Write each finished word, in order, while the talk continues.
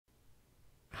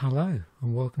Hello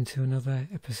and welcome to another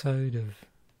episode of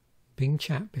Bing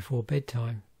Chat before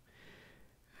bedtime.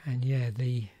 And yeah,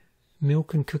 the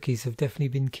milk and cookies have definitely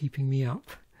been keeping me up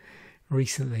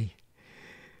recently.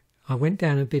 I went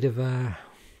down a bit of a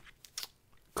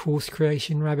course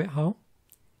creation rabbit hole.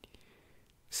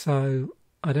 So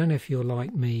I don't know if you're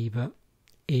like me, but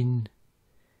in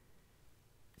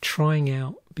trying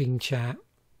out Bing Chat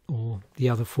or the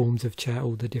other forms of chat,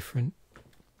 all the different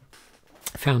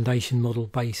foundation model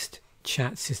based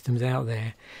chat systems out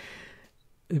there,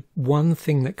 one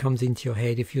thing that comes into your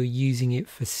head if you're using it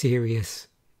for serious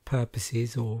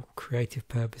purposes or creative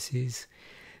purposes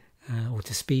or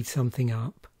to speed something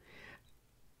up,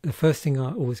 the first thing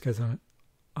I always goes on,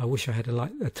 I wish I had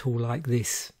a tool like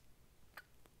this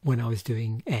when I was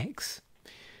doing X.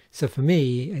 So for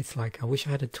me, it's like I wish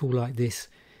I had a tool like this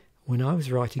when I was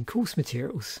writing course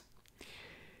materials,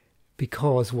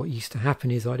 because what used to happen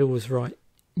is I'd always write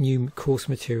new course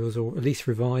materials, or at least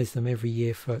revise them every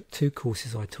year for two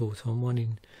courses I taught on, one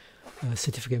in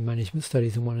certificate in management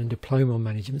studies and one in diploma on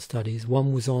management studies.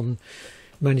 One was on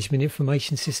management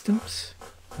information systems,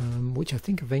 which I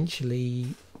think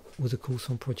eventually was a course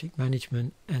on project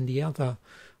management, and the other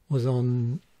was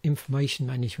on information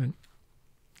management.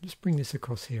 Let's bring this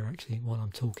across here actually while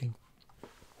I'm talking.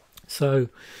 So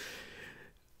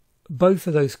both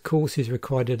of those courses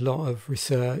required a lot of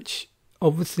research.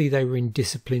 Obviously they were in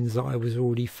disciplines that I was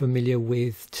already familiar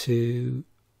with to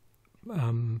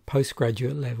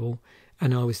postgraduate level,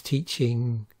 and I was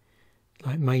teaching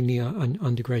like mainly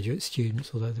undergraduate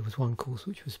students, although there was one course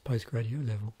which was postgraduate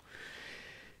level.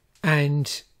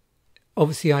 And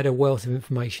obviously I had a wealth of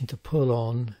information to pull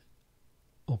on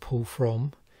or pull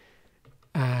from,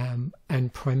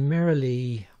 and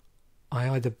primarily I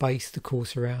either based the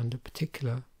course around a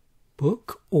particular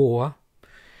book or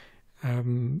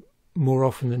more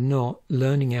often than not,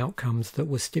 learning outcomes that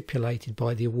were stipulated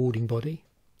by the awarding body.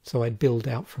 So I'd build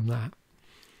out from that.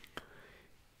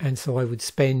 And so I would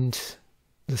spend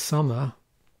the summer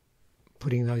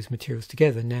putting those materials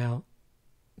together. Now,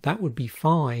 that would be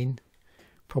fine,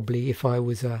 probably if I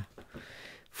was a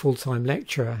full-time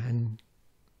lecturer and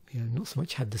not so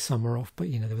much had the summer off, but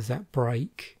there was that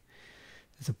break.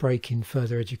 There's a break in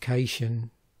further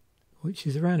education, which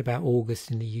is around about August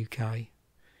in the UK.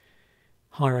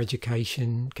 Higher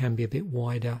education can be a bit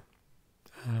wider,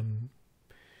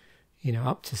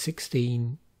 up to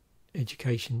 16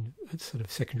 education at sort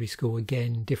of secondary school,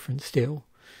 again, different still.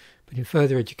 But in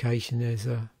further education, there's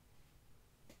a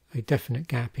definite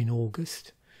gap in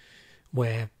August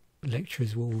where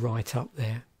lecturers will write up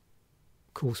their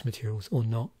course materials or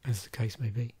not, as the case may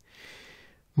be.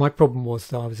 My problem was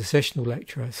that I was a sessional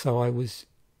lecturer, so I was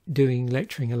doing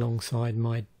lecturing alongside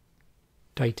my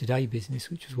day-to-day business,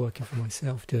 which was working for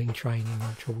myself, doing training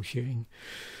and troubleshooting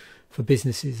for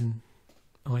businesses and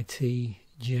IT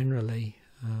generally,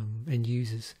 end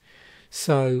users.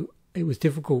 So it was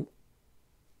difficult,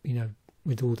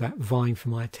 with all that vying for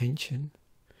my attention.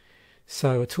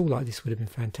 So a tool like this would have been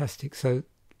fantastic. So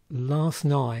last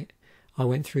night I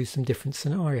went through some different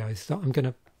scenarios that I'm going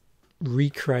to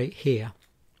recreate here.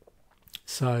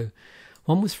 So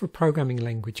one was for a programming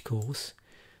language course.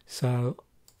 So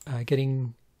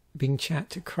getting Bing Chat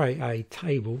to create a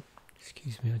table.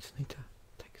 Excuse me, I just need to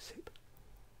take a sip.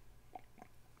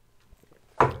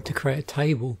 To create a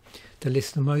table to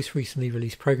list the most recently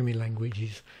released programming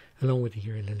languages along with the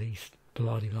year released,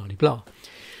 blah, blah, blah, blah.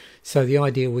 So the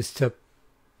idea was to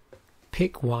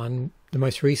pick one, the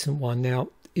most recent one. Now,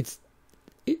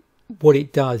 what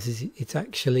it does is it's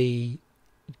actually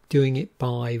doing it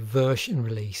by version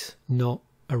release, not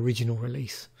original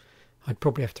release. I'd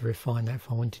probably have to refine that if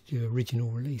I wanted to do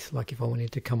original release, like if I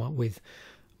wanted to come up with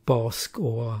BOSC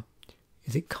or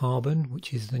is it Carbon,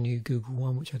 which is the new Google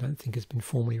one, which I don't think has been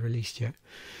formally released yet.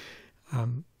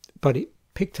 But it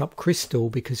picked up Crystal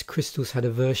because Crystal's had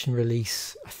a version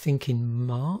release, I think in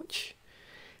March.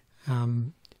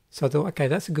 So I thought, okay,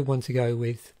 that's a good one to go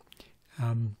with.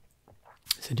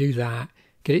 So do that,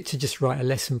 get it to just write a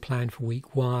lesson plan for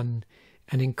week one,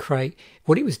 and then create.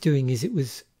 What it was doing is it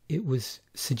was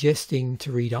suggesting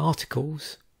to read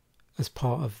articles as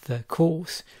part of the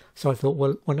course. So I thought,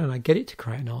 well, why don't I get it to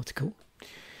create an article?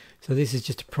 So this is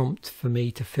just a prompt for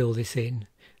me to fill this in.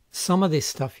 Some of this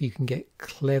stuff you can get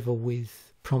clever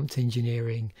with prompt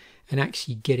engineering and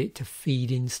actually get it to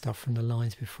feed in stuff from the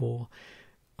lines before.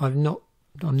 I'm not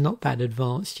that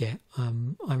advanced yet.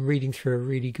 I'm reading through a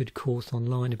really good course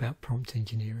online about prompt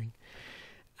engineering,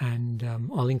 and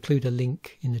I'll include a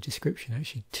link in the description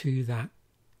actually to that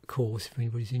course if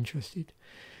anybody's interested.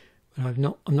 But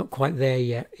I'm not quite there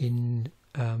yet in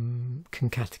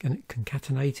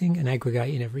concatenating and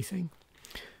aggregating everything.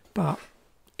 But,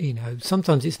 you know,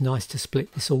 sometimes it's nice to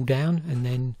split this all down, and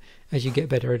then as you get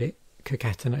better at it,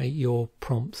 concatenate your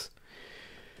prompts.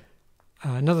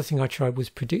 Another thing I tried was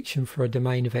prediction for a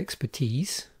domain of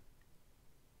expertise.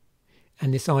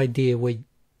 And this idea where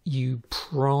you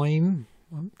prime,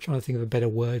 I'm trying to think of a better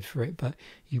word for it, but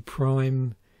you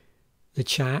prime the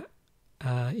chat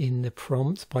in the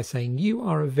prompt by saying you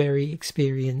are a very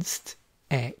experienced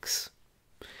X,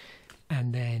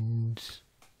 and then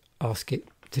ask it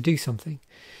to do something.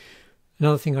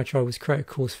 Another thing I tried was create a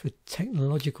course for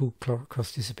technological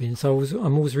cross-discipline. So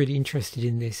I'm always really interested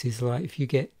in this, is like if you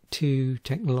get two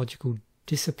technological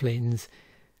disciplines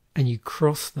and you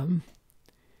cross them,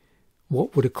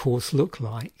 what would a course look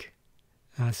like?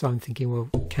 So I'm thinking, well,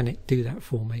 can it do that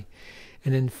for me?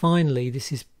 And then finally,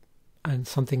 this is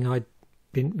something I've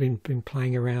been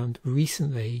playing around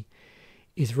recently,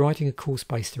 is writing a course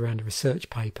based around a research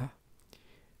paper.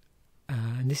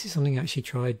 And this is something I actually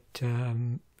tried.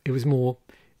 It was more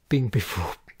Bing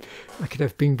before. I could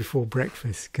have Bing before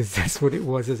breakfast, because that's what it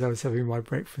was. As I was having my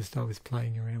breakfast, I was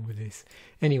playing around with this.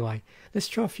 Anyway, let's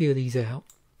try a few of these out.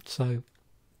 So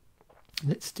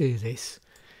let's do this.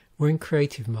 We're in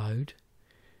creative mode,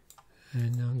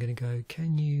 and I'm going to go,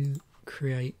 can you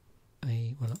create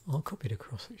a, well, I'll copy it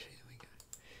across actually. There we go.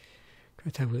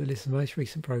 Create a table that lists the most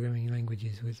recent programming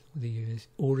languages with the users,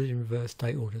 ordered in reverse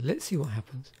date order. Let's see what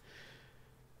happens.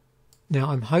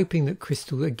 Now I'm hoping that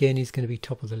Crystal again is going to be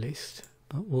top of the list,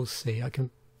 but we'll see. I can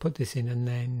put this in, and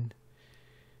then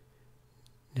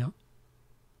now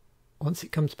once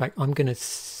it comes back, I'm going to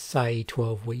say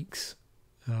 12 weeks.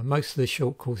 Most of the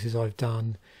short courses I've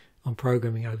done on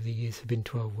programming over the years have been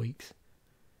 12 weeks.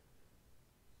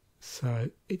 So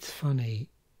it's funny.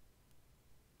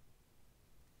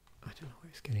 I don't know where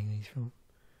it's getting these from.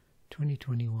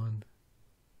 2021.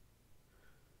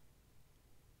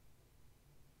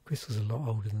 Crystal's a lot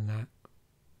older than that.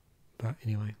 But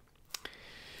anyway.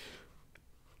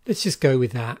 Let's just go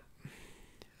with that.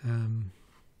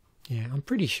 Yeah, I'm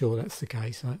pretty sure that's the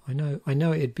case. I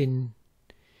know it had been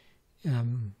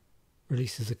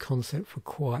released as a concept for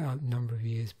quite a number of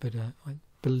years, but I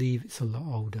believe it's a lot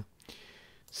older.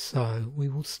 So we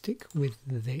will stick with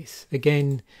this.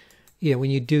 Again, yeah,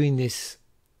 when you're doing this,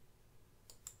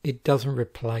 it doesn't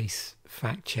replace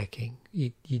fact checking.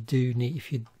 You do need,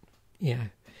 if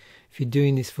you're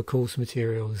doing this for course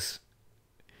materials,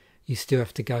 you still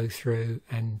have to go through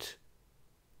and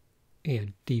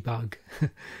debug,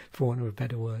 for want of a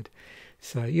better word.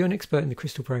 So you're an expert in the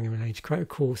Crystal programming language. Create a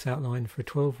course outline for a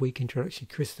 12-week introduction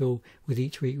to Crystal, with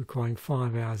each week requiring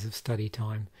 5 hours of study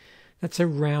time. That's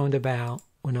around about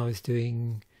when I was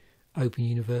doing Open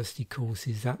University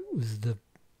courses. That was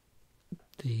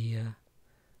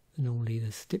normally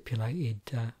the stipulated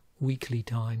weekly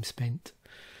time spent.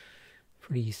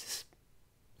 Probably used to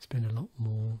spend a lot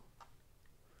more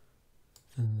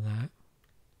than that.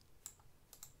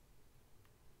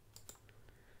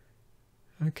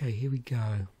 Okay, here we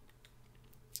go.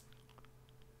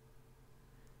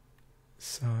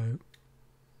 So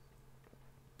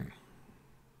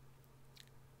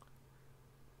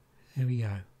there we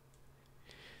go.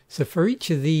 So for each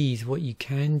of these, what you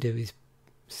can do is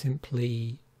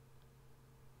simply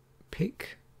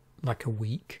pick like a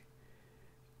week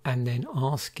and then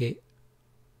ask it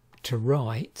to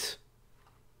write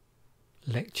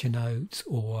lecture notes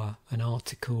or an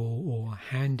article or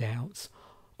handouts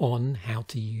on how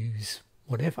to use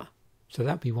whatever. So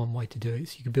that'd be one way to do it.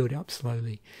 So you can build it up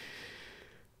slowly.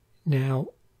 Now,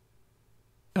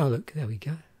 oh look, there we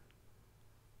go.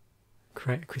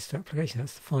 Create a Crystal application.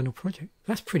 That's the final project.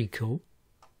 That's pretty cool.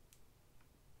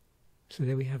 So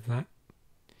there we have that.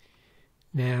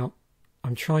 Now,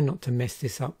 I'm trying not to mess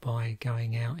this up by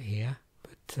going out here,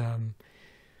 but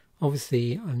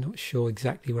obviously I'm not sure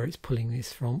exactly where it's pulling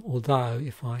this from, although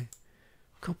if I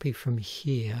copy from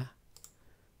here,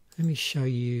 let me show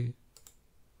you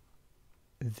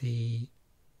the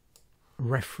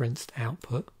referenced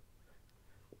output.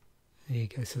 There you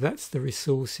go. So that's the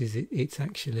resources it's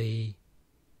actually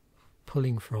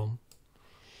pulling from.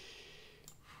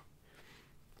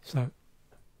 So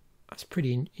that's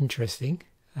pretty interesting.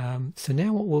 So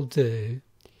now what we'll do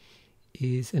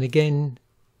is, and again,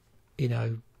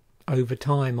 over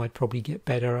time I'd probably get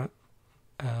better at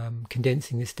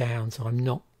condensing this down, so I'm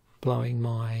not blowing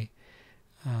my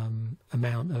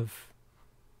amount of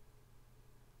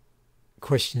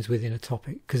questions within a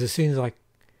topic, because as soon as I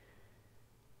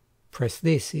press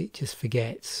this, it just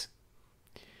forgets.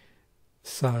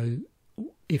 So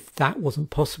if that wasn't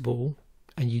possible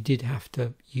and you did have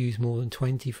to use more than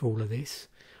 20 for all of this,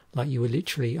 like you were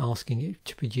literally asking it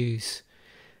to produce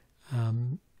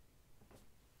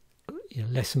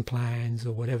lesson plans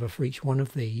or whatever for each one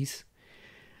of these,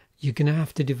 you're going to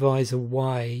have to devise a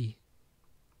way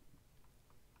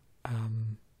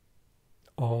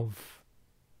of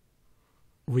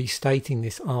restating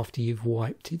this after you've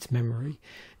wiped its memory.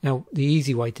 Now, the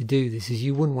easy way to do this is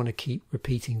you wouldn't want to keep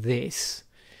repeating this,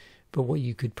 but what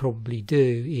you could probably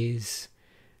do is,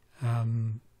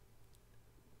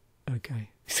 okay,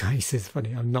 so he says,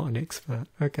 funny, I'm not an expert.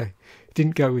 Okay,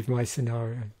 didn't go with my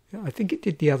scenario. I think it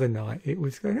did the other night. It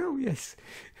was going, oh yes,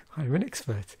 I'm an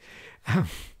expert.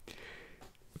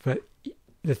 But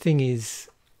the thing is,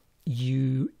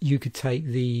 you could take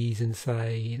these and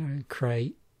say,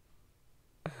 create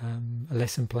a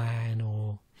lesson plan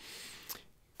or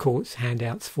course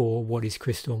handouts for what is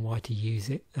crystal and why to use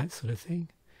it, that sort of thing.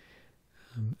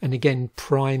 And again,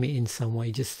 prime it in some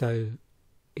way, just so,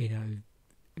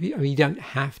 you don't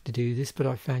have to do this, but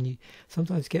I found you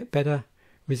sometimes get better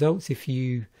results if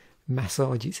you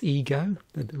massage its ego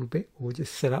a little bit, or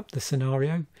just set up the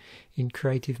scenario in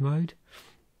creative mode.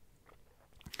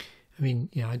 I mean,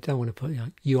 I don't want to put,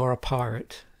 you are a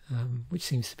pirate, which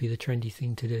seems to be the trendy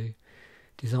thing to do.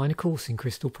 Design a course in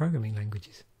crystal programming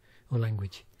languages or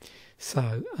language.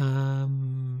 So,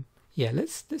 yeah,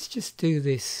 let's just do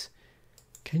this.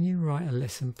 Can you write a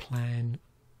lesson plan?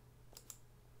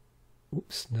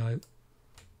 Oops, no.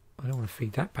 I don't want to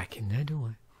feed that back in there,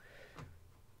 do I?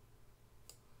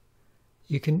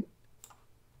 You can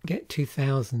get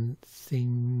 2,000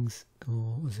 things,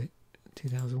 or was it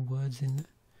 2,000 words in there?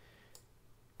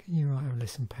 Can you write a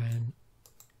lesson plan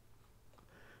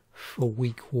for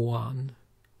week 1?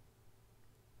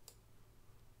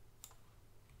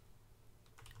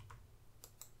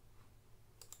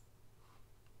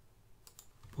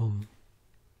 Boom.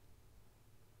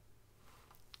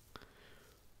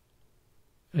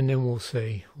 And then we'll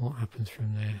see what happens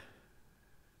from there.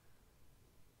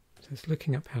 So it's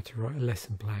looking up how to write a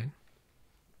lesson plan,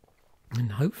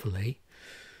 and hopefully,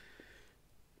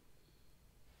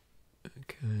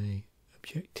 okay,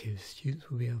 objectives, students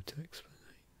will be able to explain.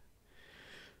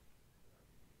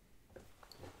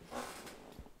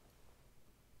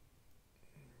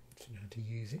 So how to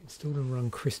use it, install and run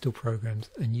crystal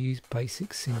programs and use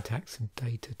basic syntax and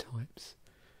data types.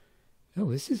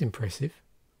 Oh, this is impressive.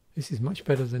 This is much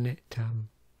better than it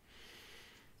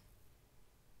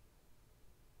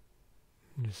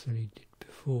necessarily did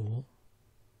before.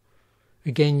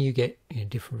 Again, you get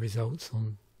different results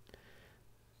on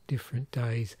different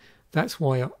days. That's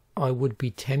why I would be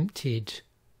tempted.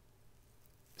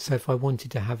 So if I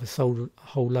wanted to have a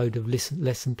whole load of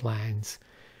lesson plans,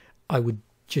 I would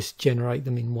just generate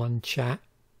them in one chat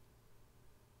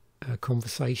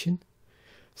conversation.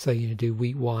 So do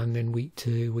week 1, then week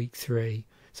 2, week 3.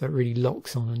 So it really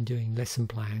locks on doing lesson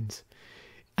plans.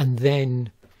 And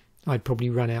then I'd probably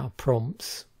run out of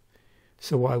prompts.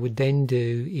 So what I would then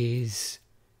do is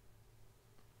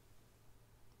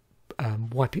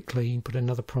wipe it clean, put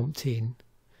another prompt in,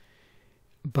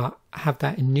 but have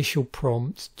that initial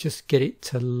prompt, just get it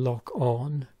to lock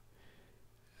on.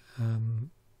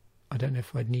 I don't know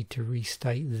if I'd need to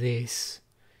restate this.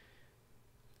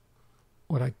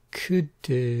 What I could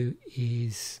do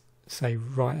is say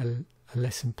write a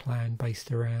lesson plan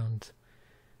based around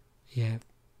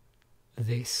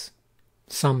this.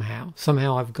 Somehow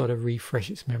I've got to refresh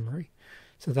its memory,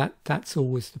 so that's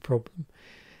always the problem.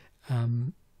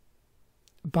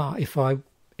 But if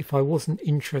I wasn't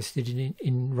interested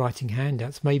in writing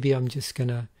handouts, maybe I'm just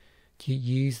gonna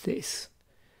use this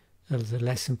as a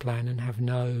lesson plan and have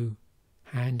no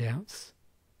handouts.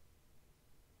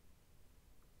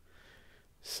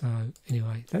 So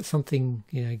anyway, that's something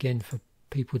again for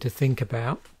people to think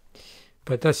about,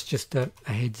 but that's just a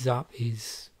heads up.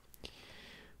 Is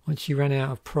once you run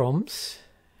out of prompts,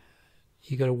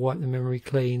 you got to wipe the memory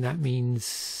clean. That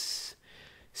means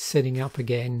setting up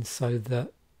again so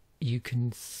that you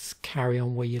can carry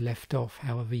on where you left off,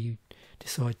 however you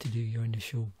decide to do your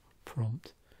initial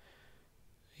prompt.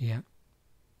 Yeah,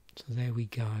 so there we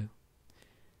go.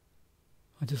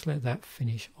 I'll just let that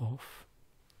finish off.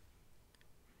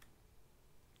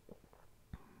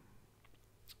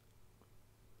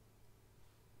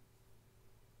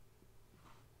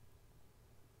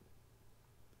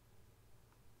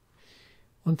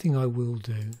 One thing I will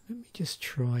do, let me just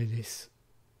try this.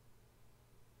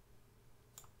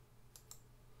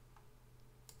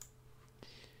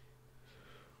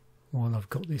 While I've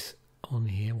got this on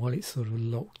here, while it's sort of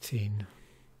locked in.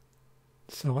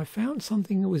 So I found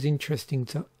something that was interesting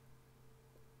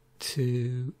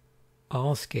to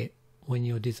ask it when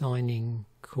you're designing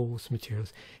course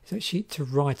materials. It's actually to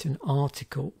write an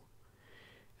article,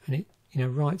 and it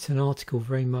writes an article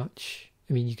very much.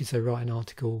 I mean, you could say write an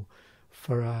article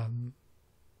for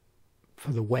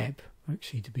the web,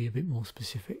 actually, to be a bit more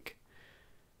specific.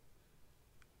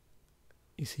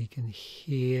 So you can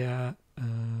hear,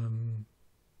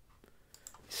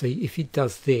 so if it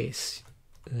does this,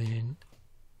 then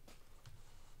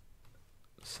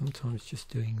sometimes just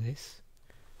doing this,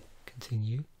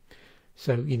 continue.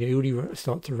 So, you know, you already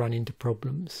start to run into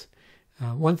problems.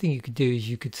 One thing you could do is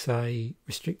you could say,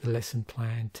 restrict the lesson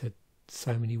plan to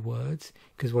so many words,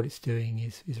 because what it's doing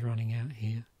is running out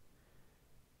here.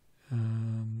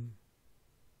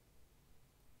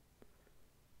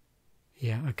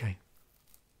 Yeah, okay.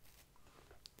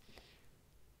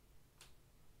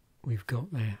 We've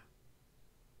got there.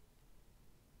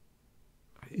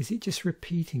 Is it just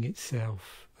repeating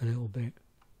itself a little bit?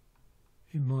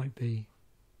 It might be.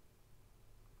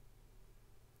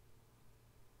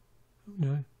 Oh,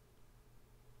 no.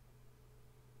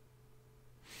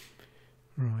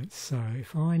 Right, so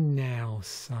if I now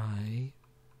say,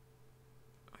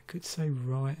 I could say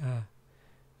write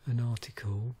an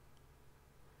article.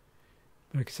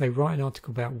 But I could say write an article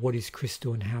about what is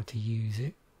crystal and how to use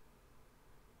it.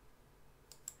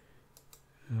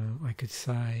 I could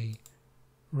say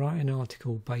write an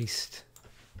article based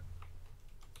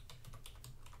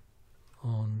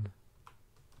on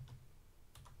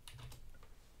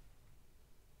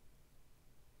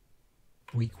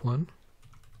week 1.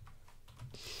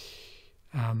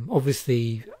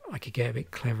 Obviously, I could get a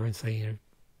bit clever and say, you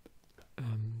know,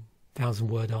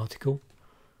 1,000-word article.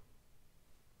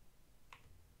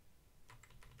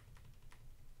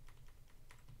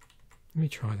 Let me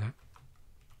try that.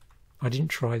 I didn't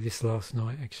try this last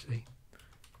night, actually.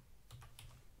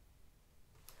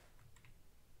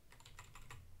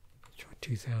 Try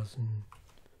 2,000.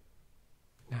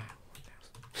 No,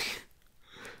 1,000.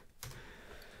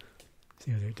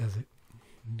 See whether it does it.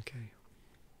 Okay.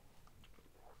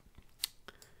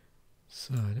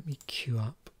 So let me queue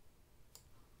up.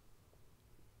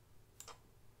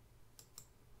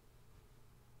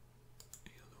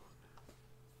 The other one.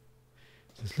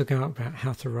 So let's look up about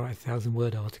how to write a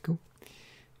 1,000-word article.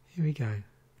 Here we go.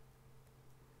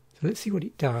 So let's see what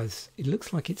it does. It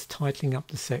looks like it's titling up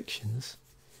the sections.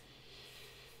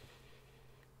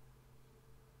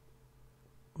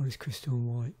 What is crystal and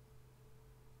white?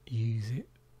 Use it.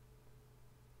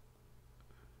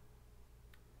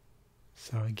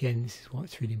 So again, this is why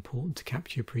it's really important to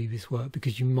capture your previous work,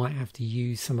 because you might have to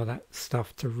use some of that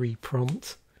stuff to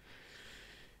re-prompt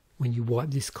when you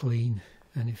wipe this clean.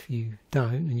 And if you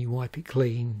don't and you wipe it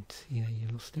clean, you know, you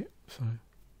lost it. So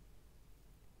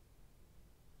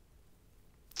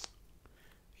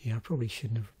yeah, I probably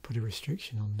shouldn't have put a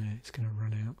restriction on there. It's going to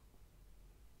run out.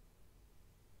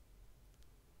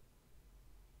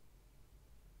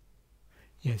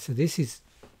 Yeah, so this is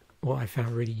what I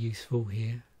found really useful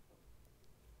here.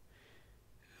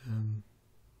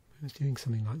 I was doing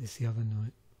something like this the other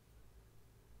night.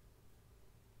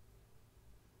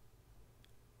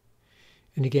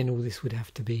 And again, all this would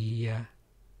have to be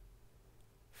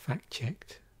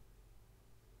fact-checked.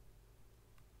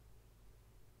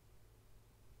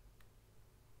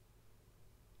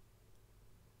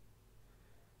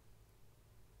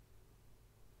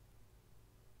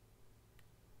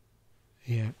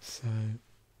 Yeah, so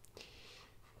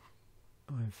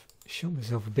I've shot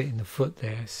myself a bit in the foot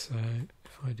there, so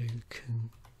if I do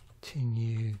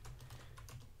continue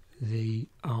the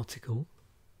article,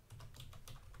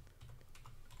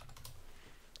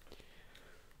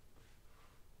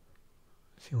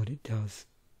 see what it does.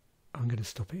 I'm going to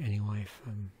stop it anyway if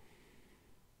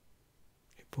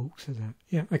it balks at that.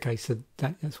 Yeah, okay, so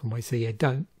that's one way. So yeah,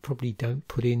 probably don't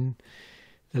put in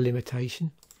the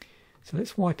limitation. So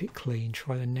let's wipe it clean,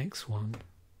 try the next one.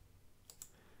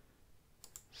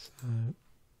 So,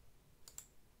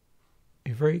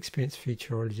 a very experienced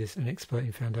futurologist and expert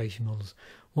in foundation models,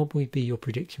 what would be your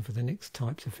prediction for the next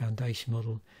types of foundation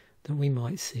model that we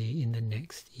might see in the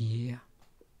next year?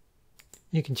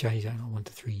 You can change that like 1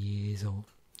 to 3 years, or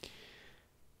it's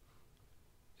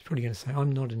probably going to say,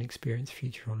 I'm not an experienced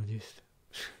futurologist.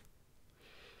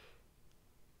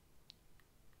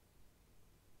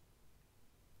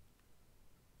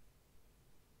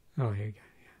 Oh, here we go.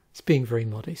 Yeah. It's being very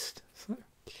modest. So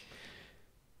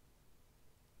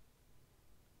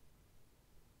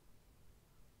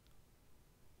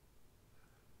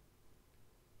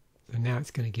now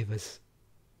it's going to give us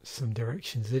some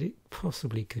directions that it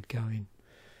possibly could go in.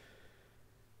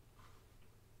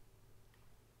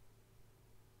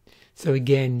 So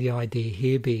again, the idea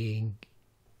here being,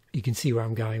 you can see where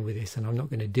I'm going with this, and I'm not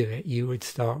going to do it. You would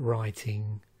start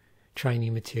writing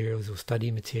training materials or study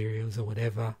materials or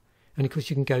whatever, and of course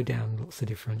you can go down lots of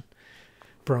different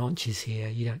branches here.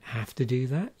 You don't have to do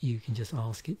that. You can just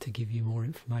ask it to give you more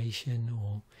information,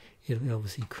 or it'll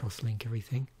obviously cross-link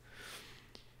everything.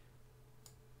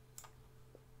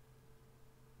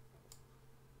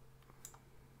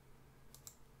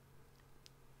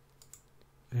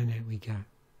 And there we go.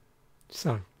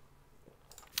 So,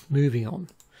 moving on.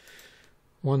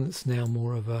 One that's now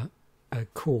more of a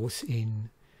course in.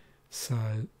 So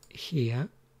here,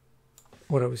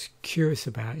 what I was curious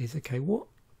about is, okay, what,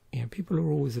 people are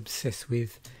always obsessed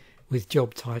with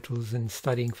job titles and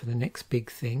studying for the next big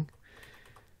thing.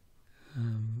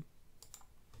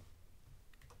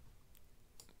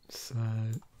 So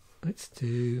let's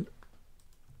do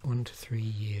 1 to 3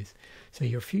 years. So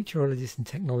you're a futurologist and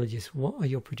technologist. What are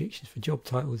your predictions for job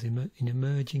titles in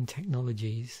emerging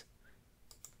technologies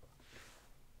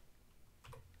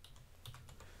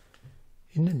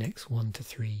in the next 1 to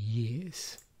 3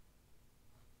 years?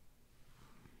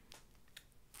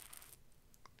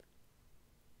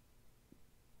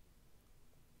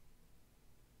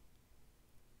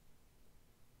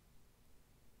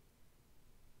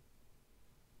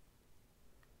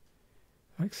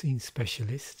 Vaccine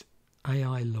specialist,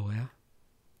 AI lawyer,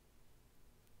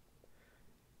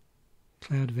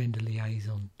 cloud vendor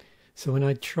liaison. So when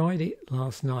I tried it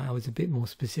last night, I was a bit more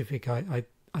specific. I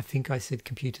think I said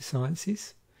computer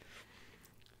sciences.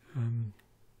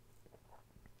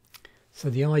 So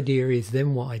the idea is,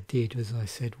 then what I did was I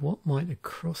said, what might a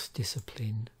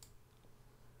cross-discipline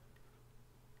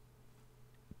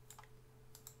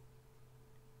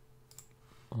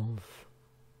of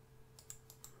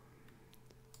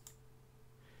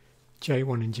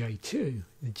J1 and J2,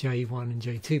 the J1 and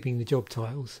J2 being the job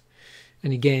titles.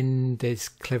 And again, there's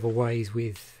clever ways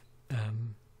with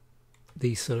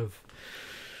these sort of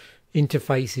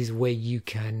interfaces where you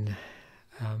can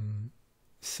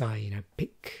say,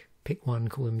 pick one,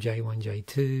 call them J1,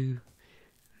 J2.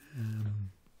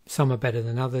 Some are better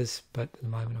than others, but at the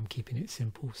moment I'm keeping it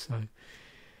simple. So,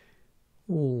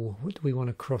 what do we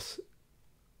want to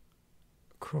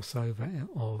crossover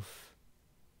of?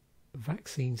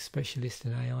 Vaccine specialist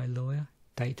and AI lawyer,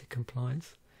 data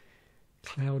compliance,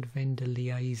 cloud vendor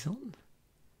liaison.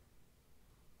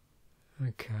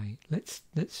 Okay,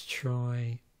 let's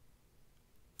try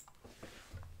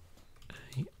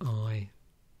AI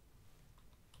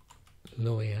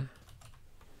lawyer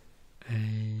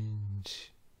and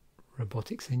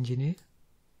robotics engineer.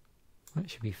 That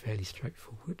should be fairly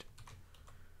straightforward.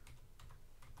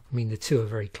 I mean, the two are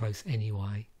very close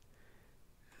anyway.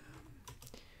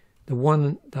 The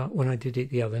one that when I did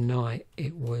it the other night,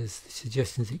 it was the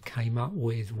suggestions it came up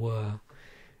with were,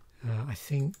 I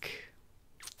think,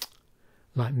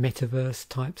 like metaverse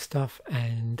type stuff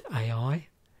and AI.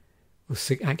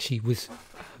 Actually, was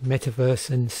metaverse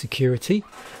and security.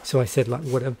 So I said, like,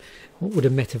 what would a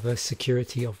metaverse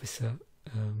security officer?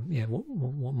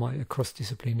 What might a cross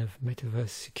discipline of metaverse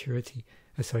security?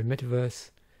 Metaverse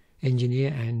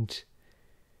engineer and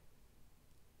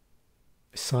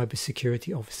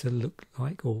cybersecurity officer look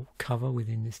like or cover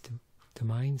within this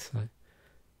domain. So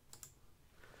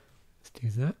let's do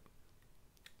that.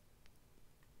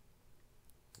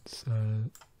 So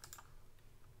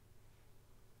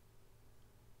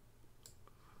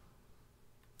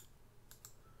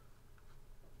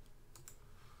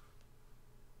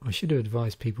I should have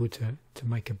advised people to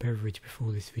make a beverage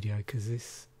before this video, because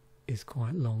this is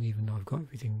quite long, even though I've got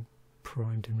everything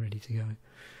primed and ready to go.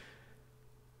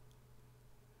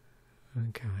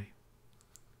 Okay,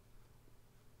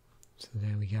 so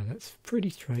there we go. That's pretty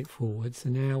straightforward. So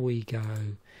now we go,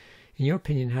 in your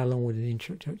opinion, how long would an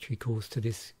introductory course to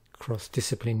this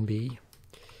cross-discipline be,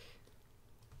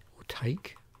 or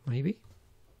take, maybe?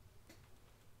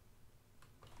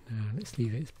 No, let's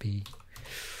leave it as B.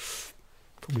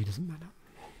 Probably doesn't matter.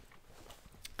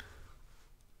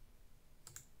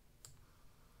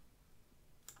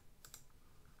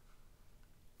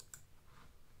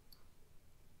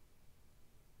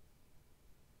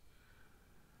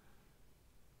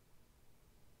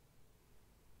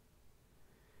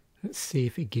 Let's see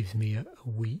if it gives me a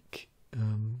week.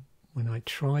 When I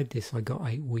tried this, I got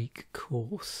 8-week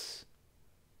course.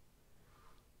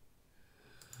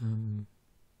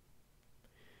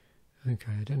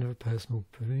 Okay, I don't have a personal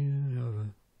provision. I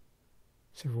have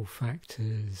several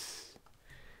factors.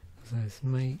 Let's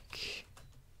make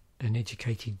an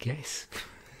educated guess.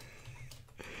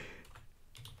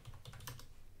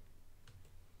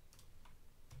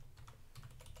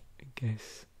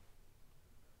 Guess.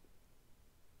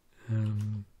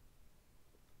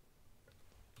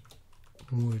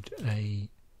 Would a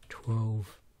 12-week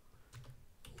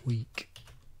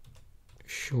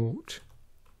short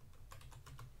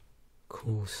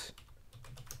course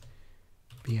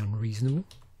be unreasonable.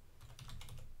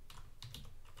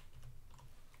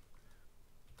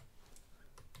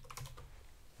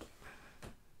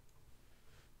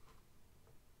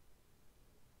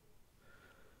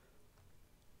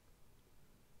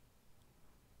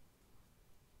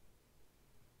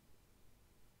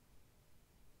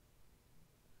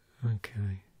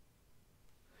 Okay.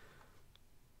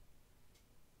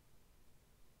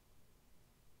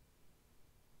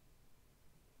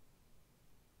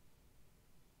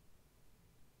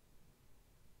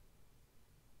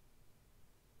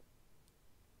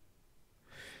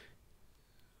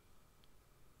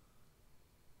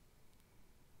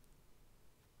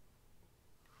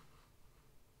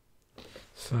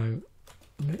 So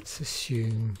let's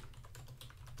assume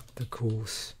the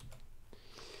course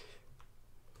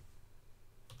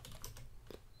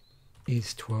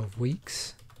is 12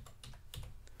 weeks.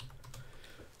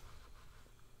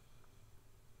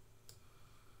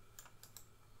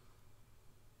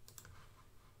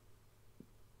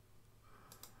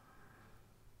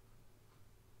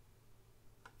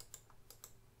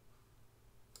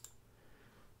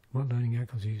 What learning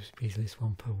outcomes use please list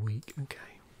one per week? Okay.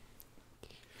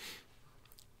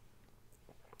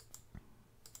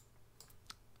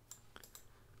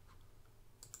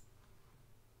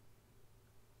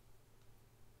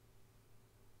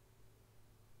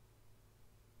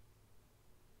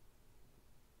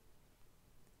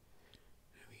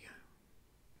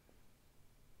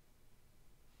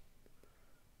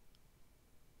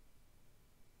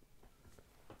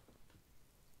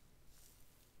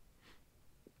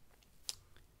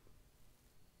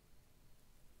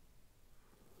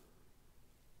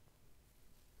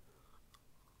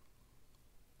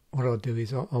 What I'll do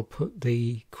is I'll put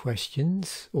the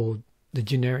questions, or the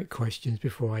generic questions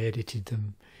before I edited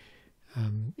them,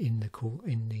 in the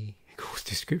course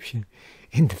description,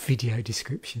 in the video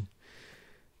description.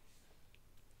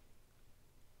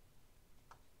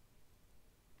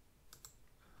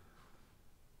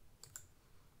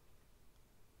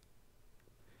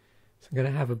 So I'm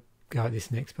going to have a go at this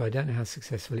next, but I don't know how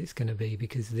successful it's going to be,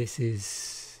 because this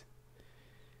is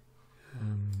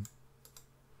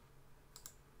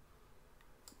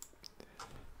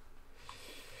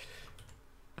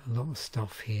a lot of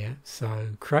stuff here. So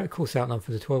create a course outline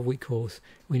for the 12-week course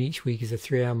when each week is a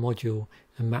 3-hour module,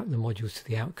 and map the modules to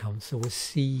the outcomes. So we'll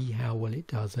see how well it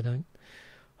does. I don't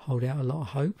hold out a lot of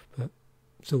hope, but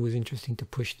it's always interesting to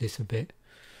push this a bit.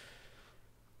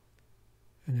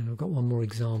 And then I've got one more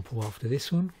example after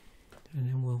this one, and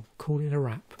then we'll call it a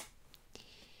wrap.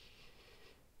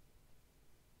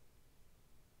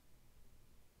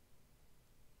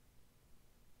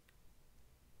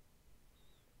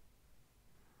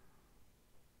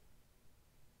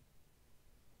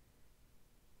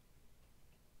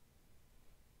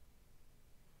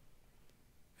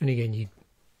 And again, you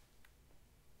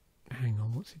hang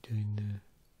on, what's it doing there?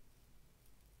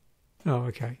 Oh,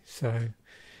 okay. So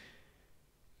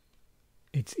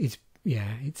it's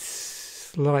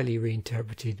slightly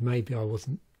reinterpreted. Maybe I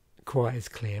wasn't quite as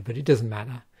clear, but it doesn't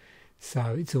matter.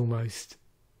 So it's almost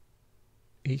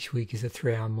each week is a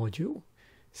 3-hour module.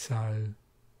 So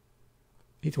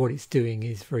it's what it's doing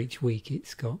is for each week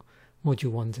it's got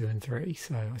module 1, 2 and 3.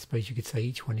 So I suppose you could say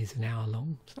each one is an hour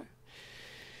long. So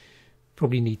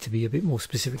probably need to be a bit more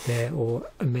specific there, or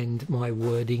amend my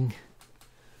wording.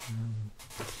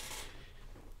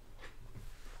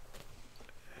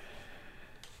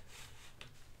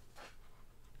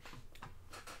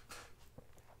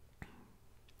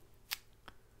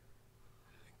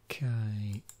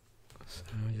 Okay, so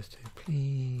I'll just do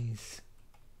please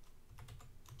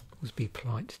always be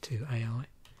polite to AI.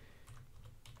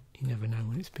 You never know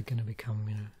when it's going to become,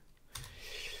 you know,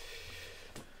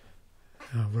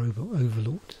 our robot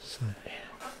overlord. So,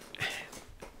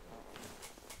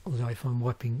 although if I'm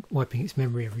wiping its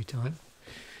memory every time.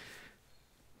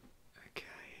 Okay,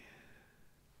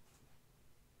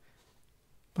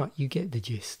 but you get the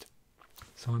gist.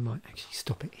 So I might actually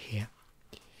stop it here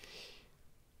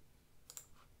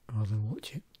rather than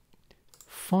watch it.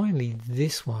 Finally,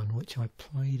 this one, which I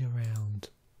played around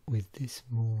with this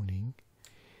morning.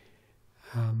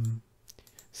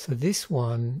 So this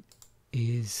one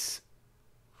is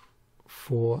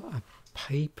for a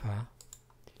paper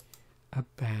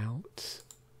about,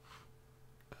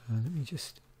 let me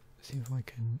just see if I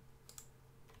can,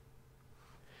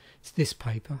 it's this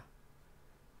paper,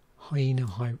 hyena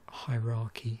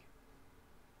hierarchy.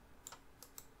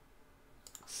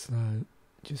 So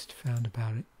just found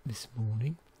about it this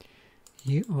morning.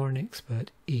 You are an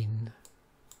expert in,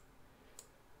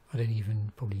 I don't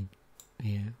even probably,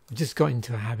 yeah, I just got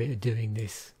into a habit of doing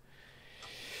this.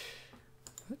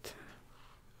 But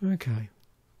Okay.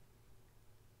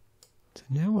 So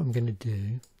now what I'm going to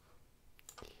do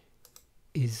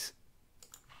is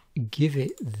give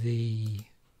it the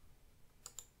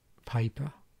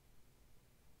paper.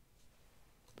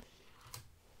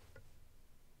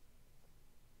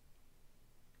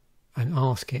 And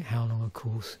ask it how long a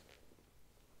course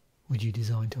would you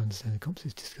design to understand the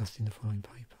concepts discussed in the following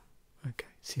paper. Okay,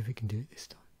 see if we can do it this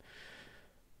time.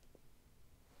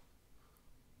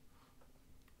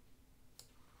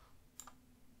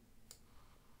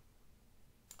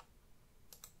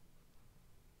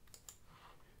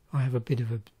 I have a bit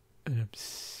of an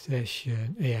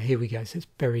obsession. Yeah, here we go. So it's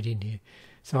buried in here.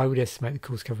 So I would estimate the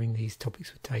course covering these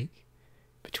topics would take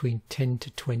between 10 to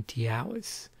 20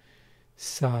 hours.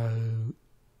 So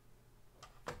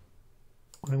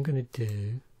what I'm going to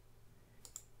do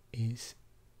is,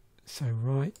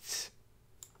 let's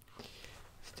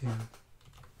do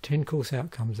 10 course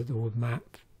outcomes that will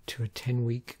map to a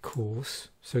 10-week course.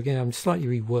 So again, I'm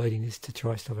slightly rewording this to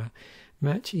try stuff out.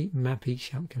 Map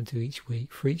each outcome to each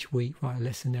week. For each week, write a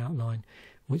lesson outline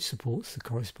which supports the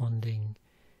corresponding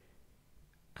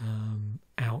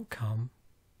outcome.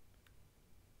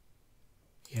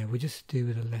 Yeah, we'll just do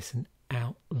with a lesson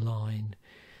outline.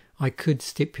 I could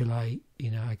stipulate,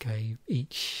 okay,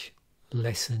 each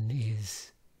lesson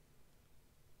is,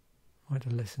 write a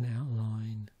lesson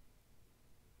outline.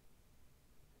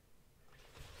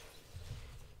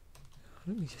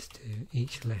 Let me just do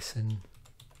each lesson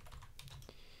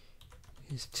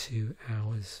is 2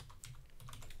 hours.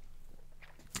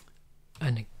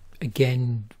 And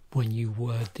again, when you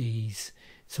word these,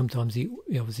 sometimes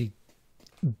obviously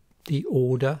the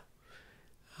order,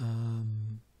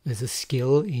 there's a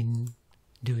skill in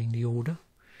doing the order,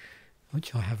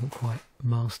 which I haven't quite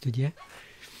mastered yet.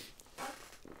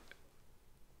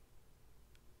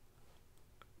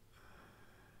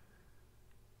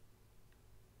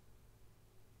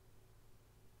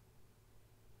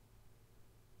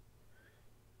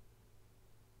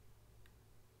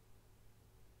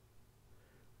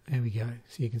 There we go.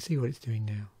 So you can see what it's doing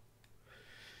now.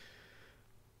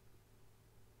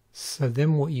 So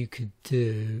then what you could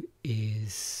do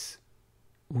is,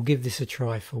 we'll give this a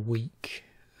try for week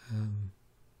 1.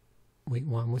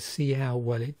 We'll see how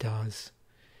well it does.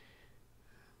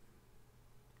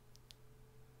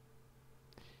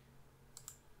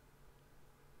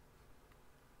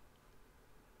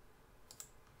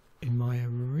 In my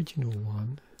original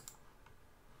one,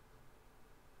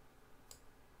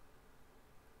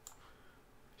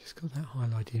 just got that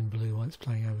highlighted in blue while it's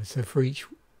playing over. So for each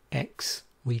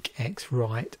week X,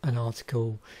 write an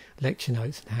article, lecture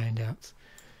notes and handouts.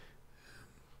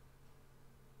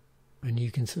 And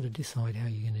you can sort of decide how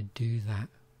you're going to do that.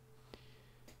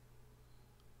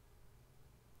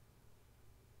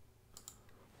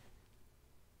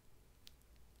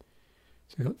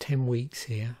 So we've got 10 weeks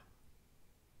here.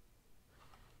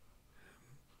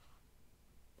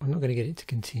 I'm not going to get it to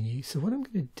continue. So what I'm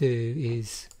going to do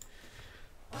is,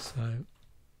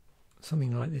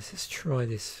 something like this. Let's try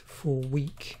this for a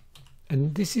week.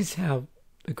 And this is how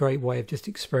a great way of just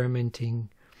experimenting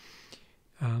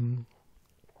and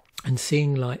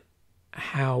seeing like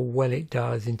how well it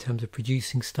does in terms of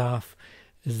producing stuff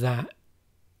that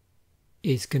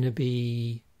is going to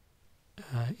be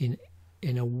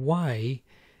in a way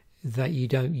that you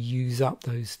don't use up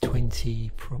those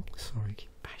 20 prompts. Sorry, I keep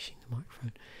bashing the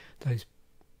microphone. Those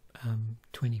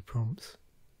 20 prompts.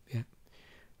 Yeah.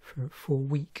 For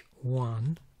week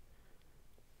 1,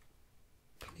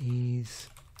 please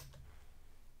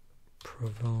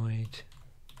provide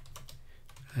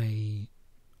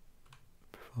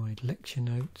lecture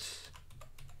notes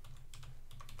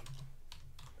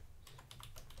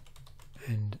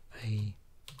and a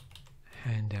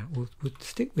handout. We'll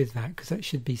stick with that because that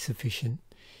should be sufficient.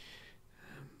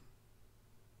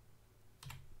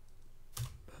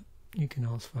 But you can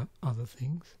ask for other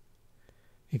things.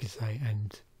 You could say,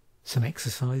 and some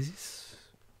exercises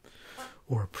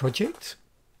or a project.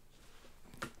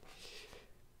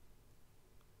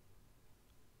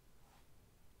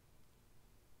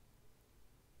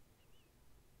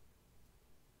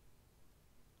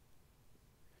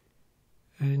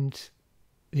 And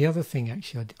the other thing,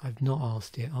 actually, I've not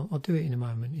asked it. I'll do it in a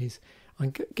moment. Is I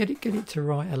get it to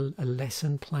write a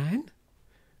lesson plan,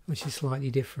 which is slightly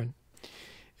different.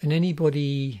 And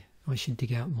anybody, I should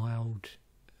dig out my old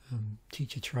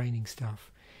teacher training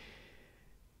stuff.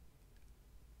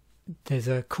 There's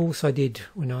a course I did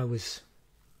when I was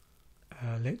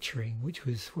lecturing, which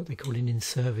was what they call an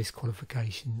in-service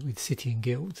qualification with City and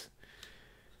Guilds.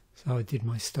 So I did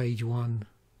my stage 1.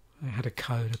 I had a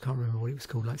code, I can't remember what it was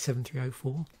called, like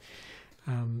 7304.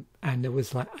 and there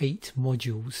was like 8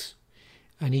 modules,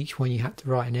 and each one you had to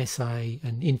write an essay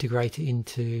and integrate it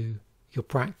into your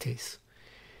practice.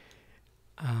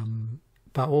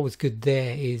 But what was good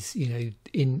there is, you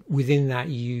know, within that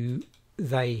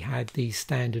they had these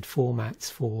standard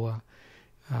formats for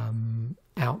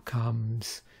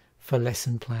outcomes, for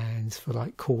lesson plans, for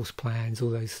like course plans, all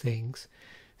those things.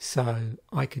 So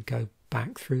I could go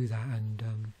back through that and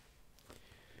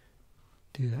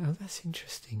do that. Oh, that's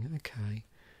interesting. Okay,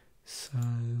 so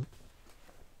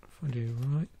if I do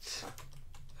write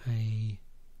a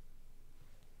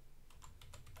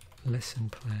lesson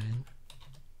plan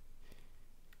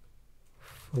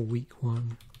for week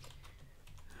 1,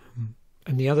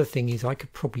 and the other thing is I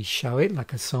could probably show it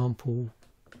like a sample,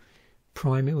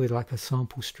 prime it with like a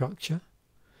sample structure,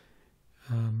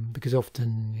 because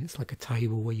often it's like a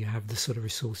table where you have the sort of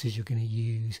resources you're going to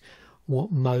use,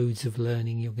 what modes of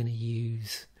learning you're going to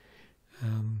use,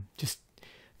 just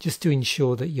to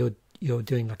ensure that you're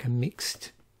doing like a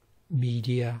mixed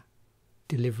media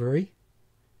delivery,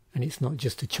 and it's not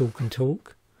just a chalk and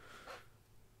talk.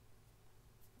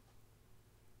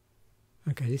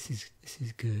 Okay, this is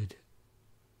good.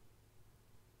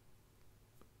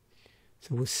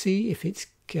 So we'll see if it's,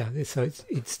 yeah, so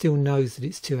it still knows that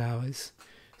it's 2 hours.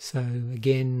 So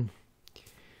again,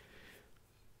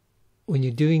 when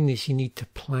you're doing this, you need to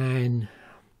plan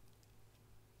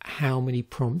how many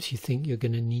prompts you think you're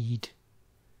going to need,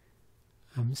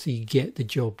 so you get the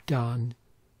job done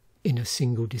in a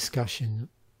single discussion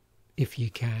if you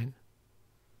can.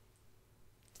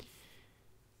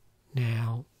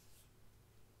 Now,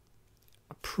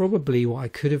 probably what I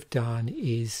could have done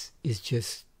is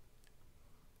just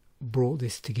brought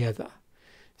this together.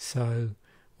 So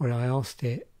when I asked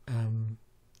it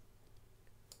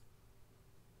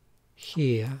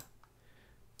here,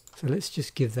 so let's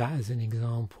just give that as an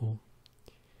example.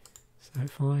 So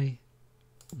if I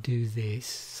do this,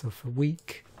 so for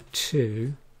week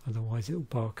 2, otherwise it'll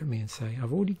bark at me and say,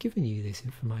 I've already given you this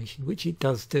information, which it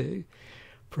does do.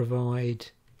 Provide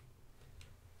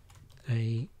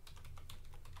a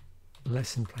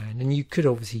lesson plan, and you could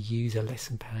obviously use a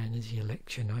lesson plan as your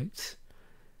lecture notes,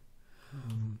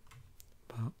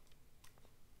 but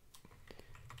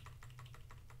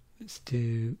let's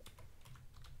do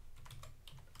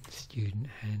student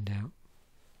handout.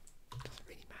 Doesn't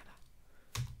really matter,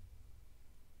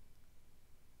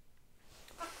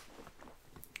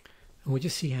 and we'll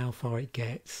just see how far it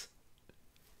gets,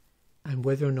 and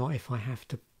whether or not, if I have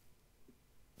to,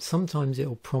 sometimes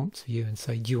it'll prompt you and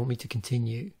say, do you want me to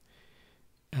continue?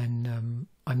 And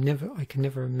I can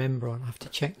never remember. I'll have to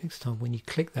check next time when you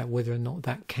click that whether or not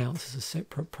that counts as a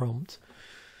separate prompt.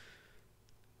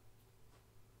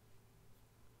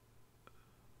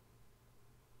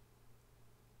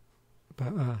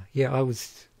 But yeah, I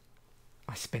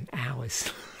spent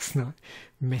hours last night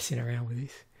messing around with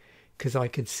this, because I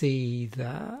could see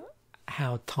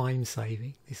how time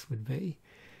saving this would be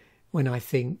when I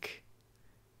think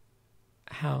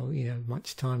how, you know,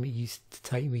 much time it used to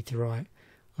take me to write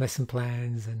lesson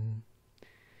plans and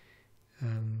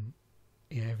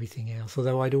you know, everything else.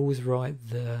 Although I'd always write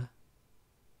the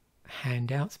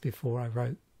handouts before I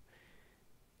wrote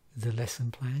the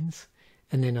lesson plans,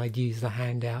 and then I'd use the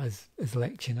handout as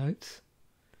lecture notes.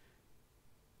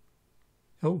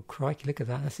 Oh crikey, look at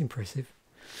that, that's impressive.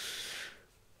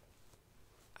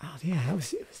 Oh yeah,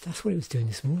 that's what it was doing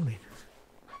this morning.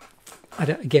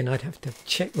 Again, I'd have to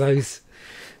check those,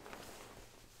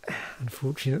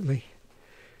 unfortunately.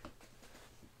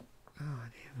 Oh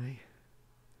dear me.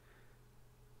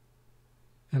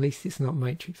 At least it's not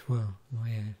matrix. Well, oh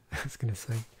yeah, I was going to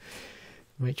say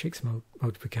matrix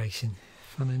multiplication,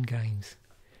 fun and games.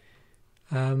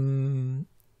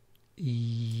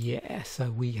 Yeah,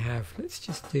 so we have, let's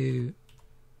just do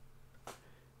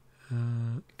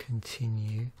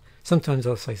continue. Sometimes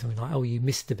I'll say something like, oh, you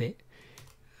missed a bit.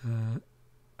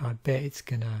 I bet it's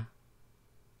gonna,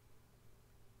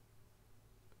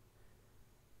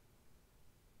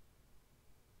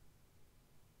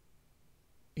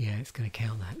 yeah, it's going to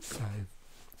count that. So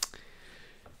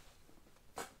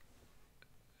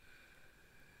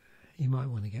you might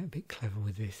want to get a bit clever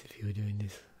with this if you were doing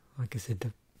this. Like I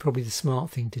said, probably the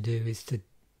smart thing to do is to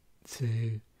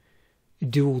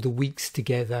do all the weeks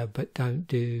together, but don't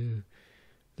do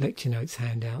lecture notes,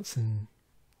 handouts and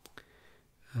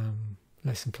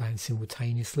lesson plans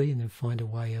simultaneously, and then find a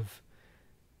way of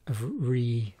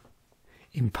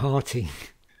re-imparting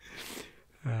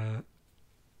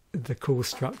the course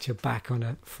structure back on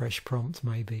a fresh prompt.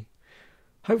 Maybe,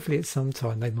 hopefully at some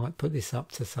time they might put this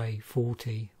up to say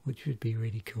 40, which would be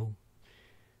really cool.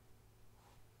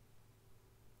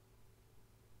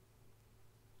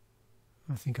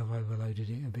 I think I've overloaded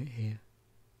it a bit here.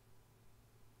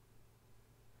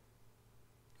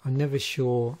 I'm never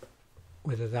sure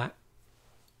whether that,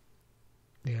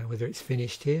 whether it's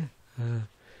finished here.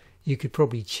 You could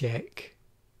probably check.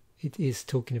 It is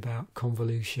talking about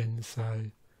convolution, so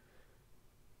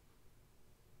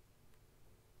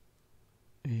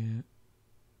yeah.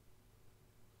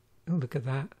 Oh, look at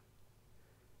that.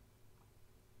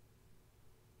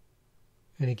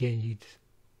 And again,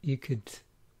 you could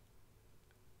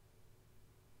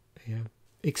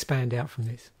expand out from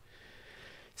this.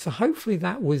 So hopefully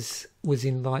that was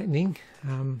enlightening.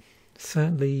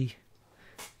 Certainly,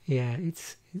 yeah,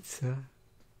 it's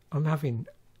I'm having,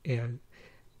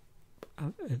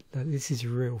 this is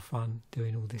real fun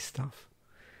doing all this stuff.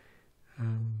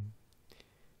 And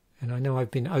I know I've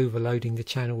been overloading the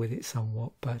channel with it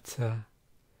somewhat, but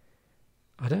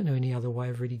I don't know any other way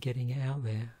of really getting it out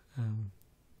there.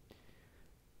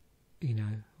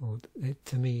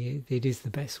 To me, it is the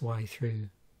best way through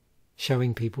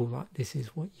showing people like this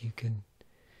is what you can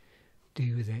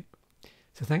do with it.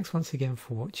 So thanks once again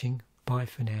for watching. Bye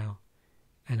for now,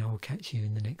 and I will catch you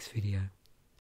in the next video.